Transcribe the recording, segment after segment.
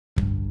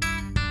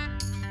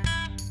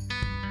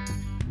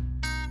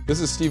This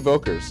is Steve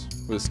Volkers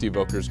with Steve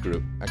Volkers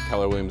Group at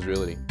Keller Williams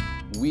Realty.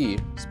 We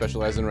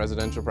specialize in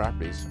residential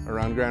properties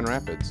around Grand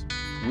Rapids.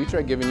 We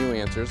try giving you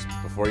answers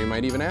before you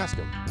might even ask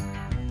them.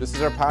 This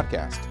is our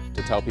podcast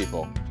to tell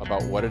people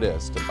about what it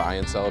is to buy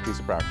and sell a piece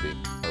of property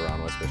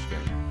around West Michigan.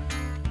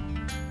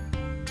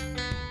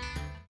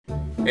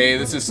 Hey,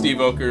 this is Steve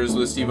Volkers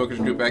with Steve Volkers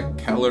Group at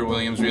Keller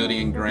Williams Realty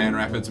in Grand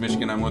Rapids,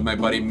 Michigan. I'm with my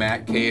buddy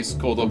Matt Case,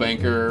 Coldwell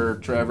Banker,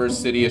 Traverse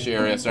City-ish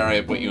area. Sorry,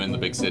 I put you in the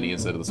big city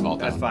instead of the small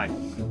town. That's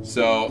fine.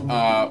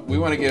 So we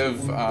want to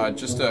give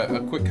just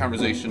a quick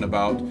conversation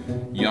about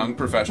young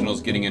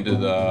professionals getting into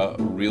the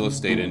real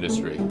estate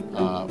industry.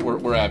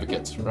 We're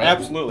advocates, right?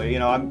 Absolutely. You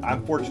know,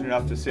 I'm fortunate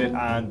enough to sit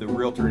on the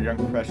Realtor Young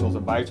Professionals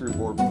Advisory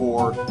Board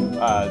for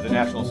the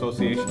National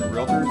Association of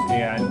Realtors,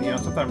 and you know,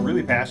 something I'm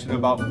really passionate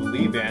about and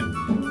believe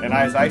in. And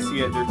as I see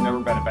it, there's never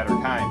been a better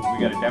time.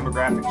 We got a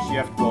demographic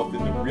shift both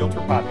in the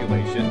realtor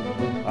population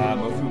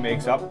of who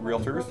makes up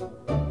realtors.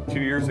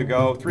 3 years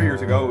ago,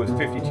 it was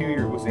 52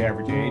 years was the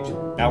average age.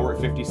 Now we're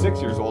at 56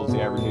 years old as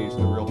the average age of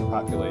the realtor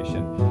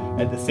population.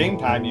 At the same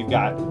time, you've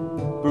got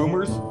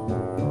boomers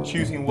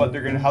choosing how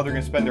they're going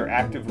to spend their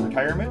active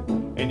retirement,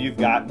 and you've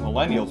got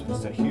millennials, which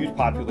is a huge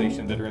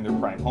population that are in their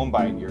prime home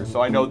buying years.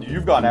 So I know that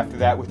you've gone after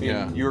that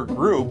within your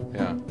group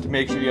to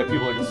make sure you have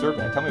people that can serve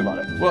that. Tell me about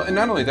it. Well, and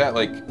not only that,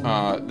 like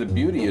the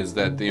beauty is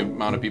that the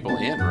amount of people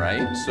in,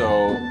 right? So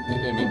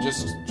I mean,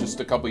 just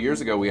a couple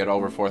years ago, we had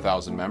over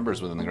 4,000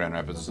 members within the Grand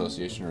Rapids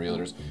Association of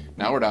Realtors.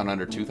 Now we're down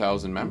under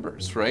 2,000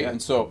 members, right? Yeah.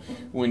 And so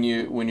when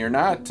you're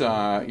not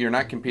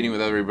competing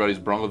with everybody's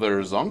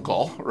brother's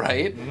uncle,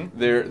 right? Mm-hmm.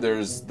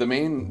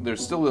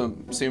 There's still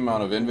the same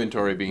amount of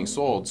inventory being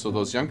sold. So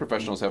those young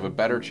professionals have a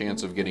better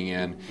chance of getting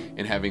in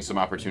and having some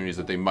opportunities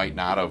that they might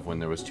not have when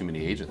there was too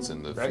many agents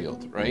in the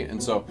field, right?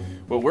 And so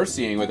what we're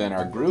seeing within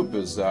our group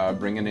is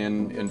bringing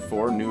in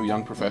 4 new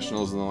young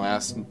professionals in the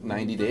last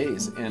 90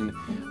 days, and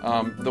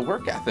the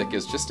work ethic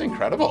is just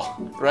incredible,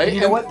 right? And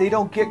you know what? They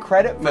don't get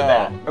credit for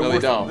that. No, they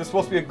don't. They're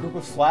supposed to be a group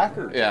of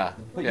slackers. Yeah.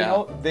 But you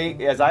know,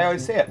 as I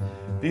always say it,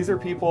 these are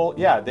people,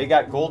 they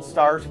got gold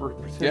stars for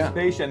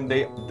participation.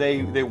 They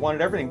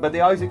wanted everything, but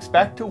they always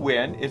expect to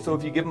win. And so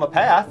if you give them a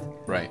path,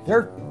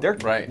 they're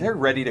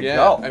ready to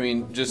go. I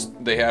mean,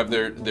 just they have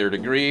their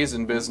degrees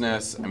in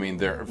business. I mean,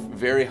 they're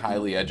very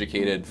highly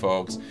educated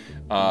folks,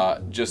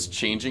 just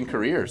changing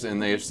careers,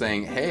 and they're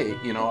saying, hey,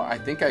 you know, I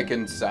think I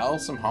can sell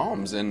some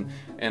homes, and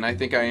I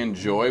think I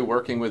enjoy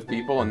working with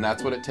people, and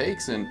that's what it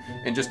takes, and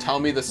just tell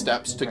me the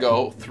steps to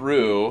go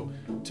through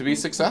to be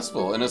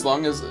successful. And as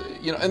long as,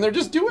 you know, and they're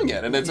just doing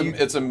it, and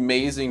it's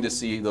amazing to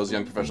see those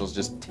young professionals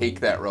just take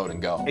that road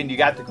and go. And you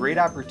got the great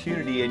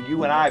opportunity, and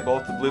you and I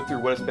both have lived through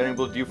what it's been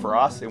able to do for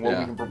us and what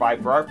we can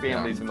provide for our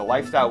families and the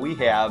lifestyle we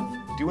have,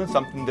 doing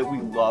something that we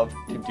love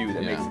to do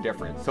that makes a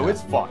difference. So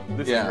it's fun.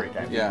 This is a great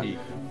time to be.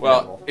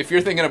 Well, if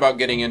you're thinking about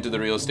getting into the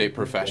real estate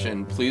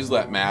profession, please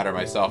let Matt or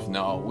myself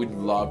know. We'd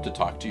love to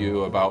talk to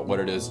you about what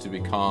it is to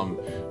become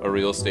a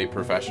real estate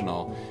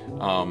professional.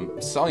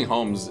 Selling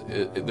homes,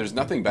 there's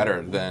nothing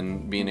better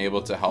than being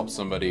able to help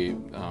somebody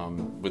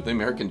with the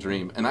American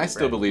dream. And I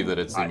still believe that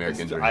it's the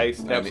American dream.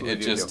 I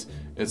mean,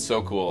 it's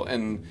so cool.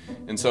 And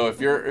so if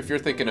you're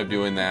thinking of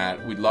doing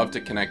that, we'd love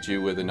to connect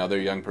you with another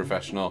young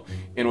professional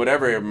in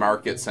whatever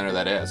market center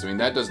that is. I mean,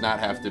 that does not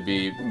have to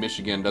be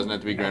Michigan, doesn't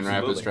have to be Grand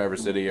Rapids,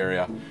 Traverse City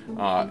area.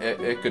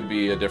 It could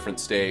be a different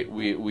state.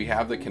 We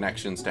have the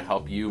connections to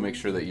help you make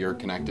sure that you're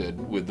connected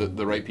with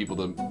the right people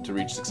to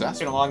reach success.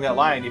 And along that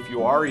line, if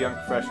you are a young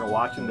professional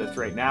watching this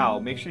right now,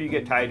 make sure you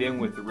get tied in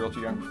with the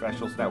Realtor Young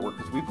Professionals Network,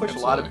 because we push a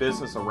lot of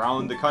business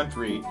around the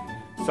country.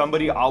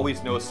 Somebody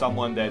always knows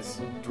someone that's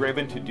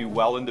driven to do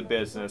well in the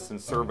business and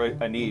serve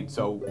a need.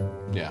 So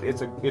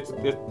it's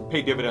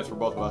paid dividends for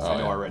both of us. I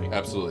know already.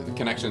 Absolutely, the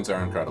connections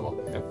are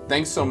incredible.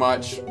 Thanks so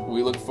much.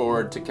 We look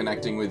forward to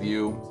connecting with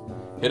you.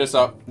 Hit us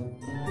up.